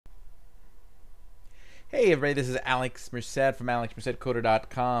Hey everybody, this is Alex Merced from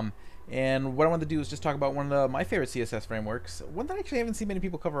alexmercedcoder.com, and what I wanted to do is just talk about one of my favorite CSS frameworks, one that I actually haven't seen many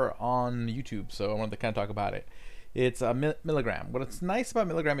people cover on YouTube, so I wanted to kind of talk about it. It's Milligram. What's nice about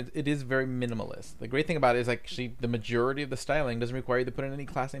Milligram is it is very minimalist. The great thing about it is actually the majority of the styling doesn't require you to put in any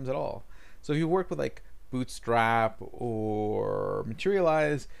class names at all. So if you work with like Bootstrap or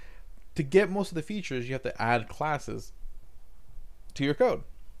Materialize, to get most of the features you have to add classes to your code.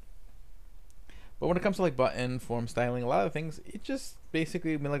 But when it comes to like button, form styling, a lot of things, it just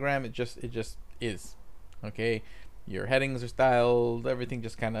basically Milligram. It just is. Okay, your headings are styled. Everything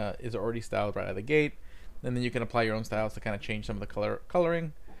just kind of is already styled right out of the gate, and then you can apply your own styles to kind of change some of the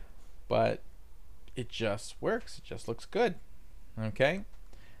coloring. But it just works. It just looks good. Okay.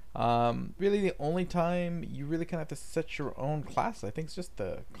 Really, the only time you really kind of have to set your own class, I think, is just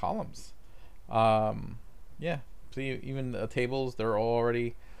the columns. Yeah. See, even the tables, they're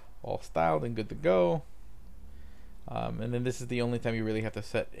already all styled and good to go. And then this is the only time you really have to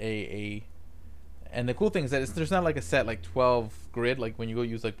set a and the cool thing is that there's not like a set like 12 grid like when you go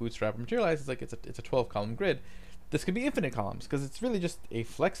use like Bootstrap or Materialize. It's like it's a 12 column grid. This could be infinite columns because it's really just a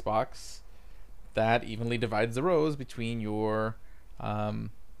flex box that evenly divides the rows between your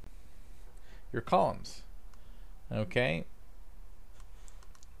columns. Okay,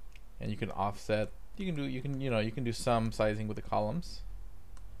 and you can offset. You can do some sizing with the columns.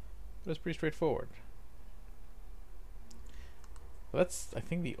 But it's pretty straightforward. So that's, I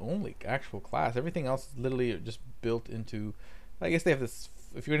think, the only actual class. Everything else is literally just built into. I guess they have this.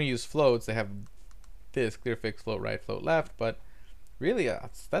 If you're going to use floats, they have this clear fix, float right, float left. But really,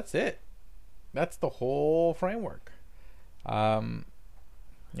 that's it. That's the whole framework. I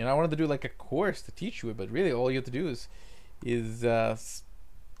wanted to do like a course to teach you it, but really, all you have to do is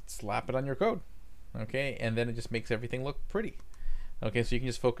slap it on your code, okay, and then it just makes everything look pretty. Okay, so you can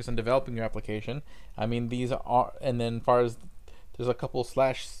just focus on developing your application. I mean, these are, and then as far as there's a couple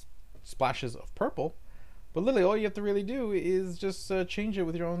splashes of purple, but literally all you have to really do is just change it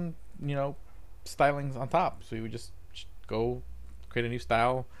with your own, stylings on top. So you would just go create a new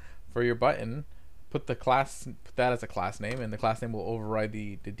style for your button, put that as a class name, and the class name will override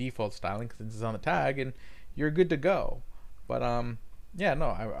the default styling since it's on the tag, and you're good to go. But yeah,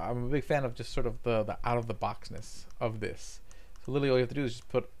 no, I'm a big fan of just sort of the out of the boxness of this. So literally all you have to do is just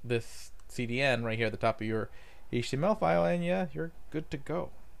put this CDN right here at the top of your HTML file, and yeah, you're good to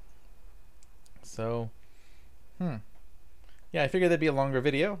go. So, yeah, I figured that'd be a longer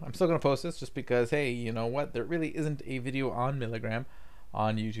video. I'm still gonna post this just because, hey, you know what? There really isn't a video on Milligram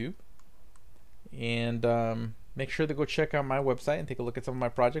on YouTube. And make sure to go check out my website and take a look at some of my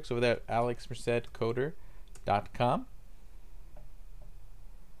projects over there at alexmercedcoder.com.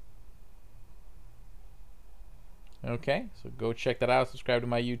 Okay, so go check that out. Subscribe to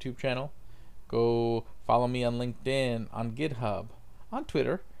my YouTube channel. Go follow me on LinkedIn, on GitHub, on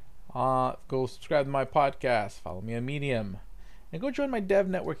Twitter. Go subscribe to my podcast. Follow me on Medium. And go join my dev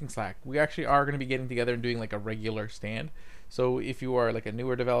networking Slack. We actually are going to be getting together and doing like a regular stand. So if you are like a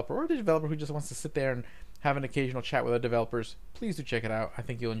newer developer or a developer who just wants to sit there and have an occasional chat with other developers, please do check it out. I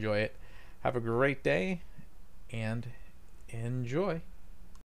think you'll enjoy it. Have a great day and enjoy.